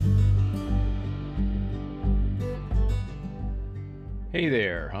Hey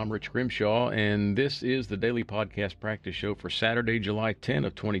there, I'm Rich Grimshaw, and this is the Daily Podcast Practice Show for Saturday, July 10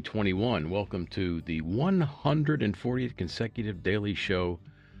 of 2021. Welcome to the 140th consecutive daily show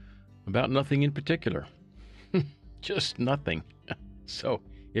about nothing in particular. Just nothing. So,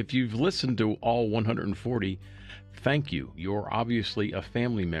 if you've listened to all 140, thank you. You're obviously a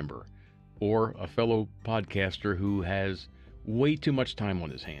family member or a fellow podcaster who has way too much time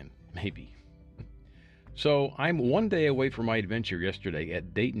on his hand, maybe. So I'm one day away from my adventure yesterday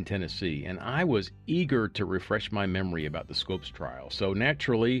at Dayton, Tennessee, and I was eager to refresh my memory about the Scopes trial. So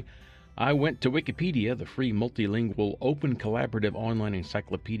naturally, I went to Wikipedia, the free multilingual open collaborative online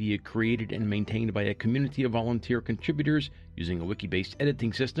encyclopedia created and maintained by a community of volunteer contributors using a wiki-based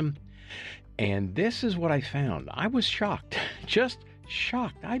editing system. And this is what I found. I was shocked, just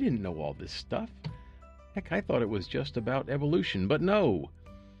shocked. I didn't know all this stuff. Heck, I thought it was just about evolution, but no.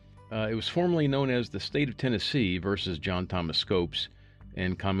 It was formerly known as the State of Tennessee versus John Thomas Scopes,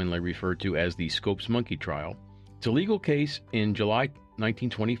 and commonly referred to as the Scopes Monkey Trial. It's a legal case in July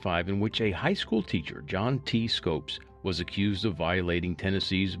 1925 in which a high school teacher, John T. Scopes, was accused of violating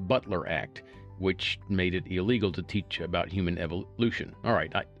Tennessee's Butler Act, which made it illegal to teach about human evolution. All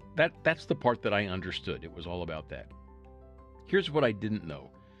right, that's the part that I understood. It was all about that. Here's what I didn't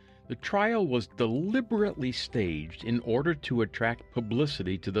know. The trial was deliberately staged in order to attract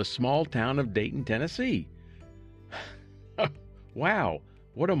publicity to the small town of Dayton, Tennessee. Wow,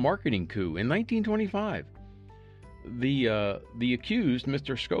 what a marketing coup in 1925. The accused,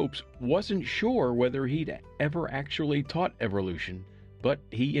 Mr. Scopes, wasn't sure whether he'd ever actually taught evolution, but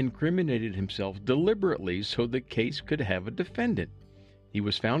he incriminated himself deliberately so the case could have a defendant. He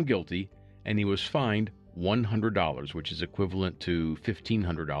was found guilty, and he was fined $100, which is equivalent to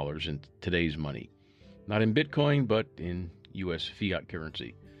 $1,500 in today's money. Not in Bitcoin, but in U.S. fiat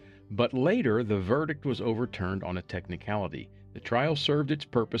currency. But later, the verdict was overturned on a technicality. The trial served its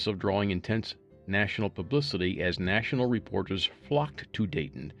purpose of drawing intense national publicity as national reporters flocked to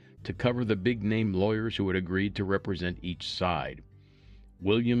Dayton to cover the big-name lawyers who had agreed to represent each side.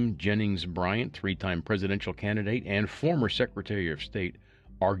 William Jennings Bryan, three-time presidential candidate and former Secretary of State,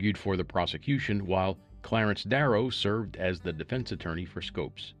 argued for the prosecution, while Clarence Darrow served as the defense attorney for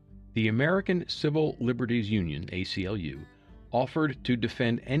Scopes. The American Civil Liberties Union, ACLU, offered to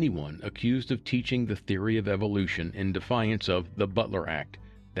defend anyone accused of teaching the theory of evolution in defiance of the Butler Act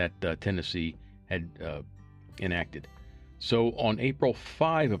that Tennessee had enacted. So on April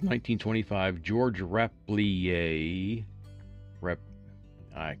 5 of 1925, George Rapplier,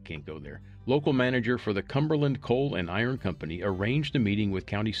 I can't go there, local manager for the Cumberland Coal and Iron Company, arranged a meeting with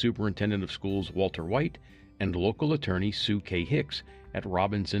County Superintendent of Schools Walter White and local attorney Sue K. Hicks at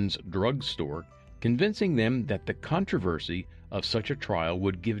Robinson's Drug Store, convincing them that the controversy of such a trial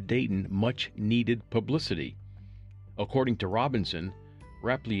would give Dayton much-needed publicity. According to Robinson,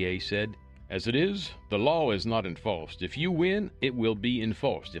 Rapplier said, "As it is, the law is not enforced. If you win, it will be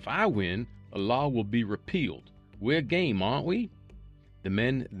enforced. If I win, a law will be repealed. We're game, aren't we?" The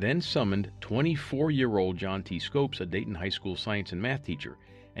men then summoned 24-year-old John T. Scopes, a Dayton High School science and math teacher,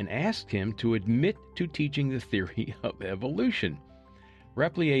 and asked him to admit to teaching the theory of evolution.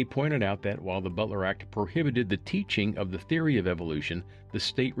 Rapplier pointed out that while the Butler Act prohibited the teaching of the theory of evolution, the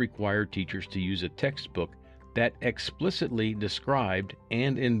state required teachers to use a textbook that explicitly described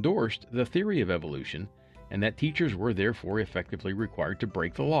and endorsed the theory of evolution, and that teachers were therefore effectively required to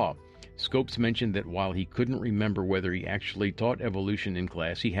break the law. Scopes mentioned that while he couldn't remember whether he actually taught evolution in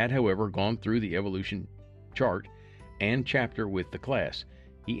class, he had, however, gone through the evolution chart and chapter with the class.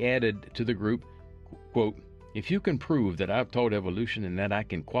 He added to the group, quote, "If you can prove that I've taught evolution and that I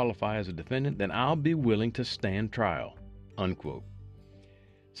can qualify as a defendant, then I'll be willing to stand trial," unquote.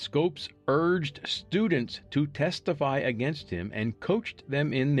 Scopes urged students to testify against him and coached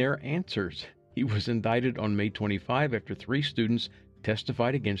them in their answers. He was indicted on May 25 after 3 students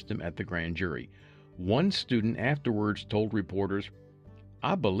testified against him at the grand jury. One student afterwards told reporters,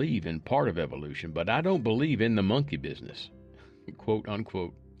 "I believe in part of evolution, but I don't believe in the monkey business," quote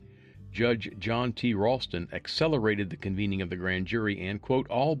unquote. Judge John T. Ralston accelerated the convening of the grand jury and, quote,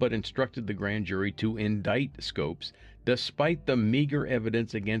 all but instructed the grand jury to indict Scopes, despite the meager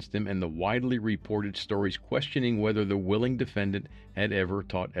evidence against him and the widely reported stories questioning whether the willing defendant had ever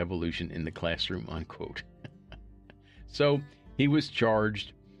taught evolution in the classroom, unquote. So he was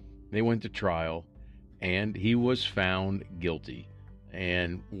charged, they went to trial, and he was found guilty.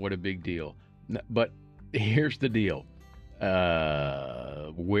 And what a big deal. But here's the deal.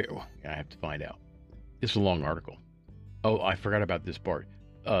 Where I have to find out. It's a long article. Oh, I forgot about this part.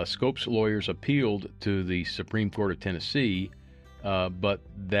 Scopes lawyers appealed to the Supreme Court of Tennessee, but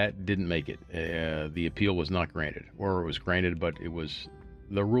that didn't make it. The appeal was not granted, or it was granted, but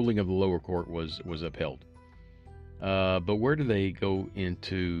the ruling of the lower court was upheld. But where do they go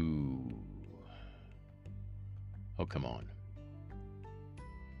into? Oh, come on.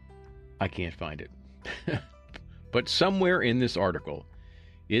 I can't find it. But somewhere in this article,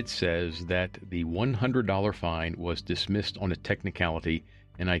 it says that the $100 fine was dismissed on a technicality,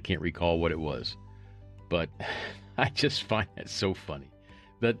 and I can't recall what it was. But I just find that so funny.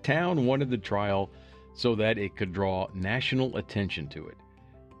 The town wanted the trial so that it could draw national attention to it.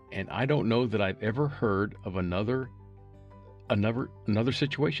 And I don't know that I've ever heard of another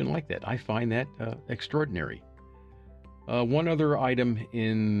situation like that. I find that extraordinary. One other item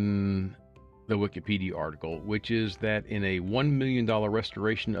in the Wikipedia article, which is that in a $1 million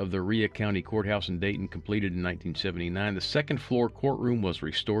restoration of the Rhea County Courthouse in Dayton completed in 1979, the second floor courtroom was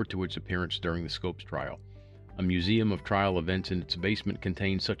restored to its appearance during the Scopes trial. A museum of trial events in its basement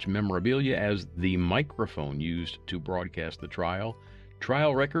contains such memorabilia as the microphone used to broadcast the trial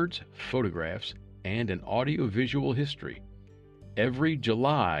records, photographs, and an audio-visual history. Every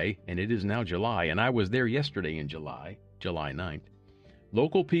July, and it is now July, and I was there yesterday in July 9th,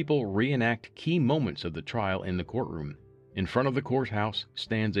 local people reenact key moments of the trial in the courtroom. In front of the courthouse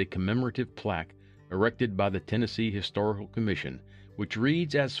stands a commemorative plaque erected by the Tennessee Historical Commission, which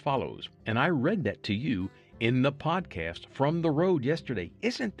reads as follows, and I read that to you in the podcast from the road yesterday.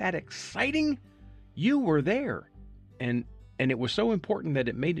 Isn't that exciting? You were there. And it was so important that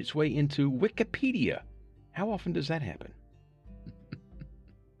it made its way into Wikipedia. How often does that happen?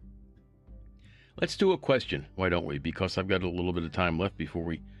 Let's do a question, why don't we? Because I've got a little bit of time left before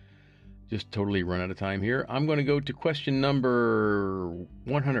we just totally run out of time here. I'm going to go to question number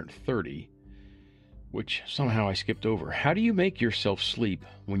 130, which somehow I skipped over. How do you make yourself sleep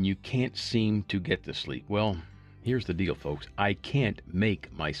when you can't seem to get to sleep? Well, here's the deal, folks. I can't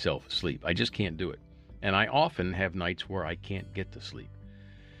make myself sleep. I just can't do it. And I often have nights where I can't get to sleep.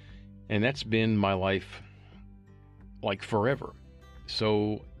 And that's been my life like forever.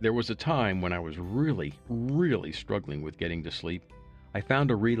 So there was a time when I was really, really struggling with getting to sleep. I found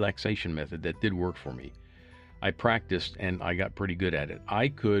a relaxation method that did work for me. I practiced and I got pretty good at it. I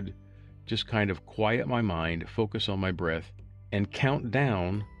could just kind of quiet my mind, focus on my breath, and count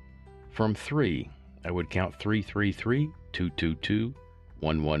down from 3. I would count 333, 222,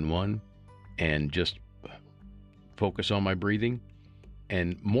 111, and just focus on my breathing.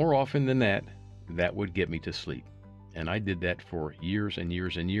 And more often than that, that would get me to sleep. And I did that for years and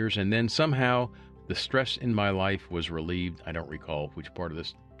years and years. And then somehow the stress in my life was relieved. I don't recall which part of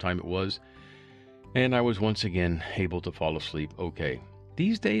this time it was. And I was once again able to fall asleep okay.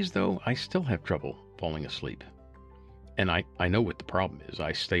 These days, though, I still have trouble falling asleep. And I know what the problem is.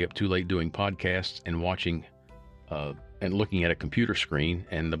 I stay up too late doing podcasts and watching and looking at a computer screen,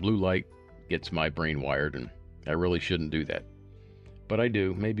 and the blue light gets my brain wired, and I really shouldn't do that. But I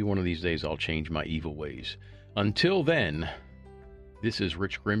do. Maybe one of these days I'll change my evil ways. Until then, this is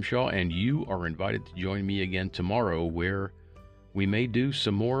Rich Grimshaw, and you are invited to join me again tomorrow, where we may do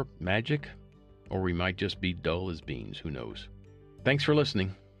some more magic, or we might just be dull as beans. Who knows? Thanks for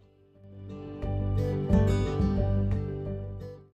listening.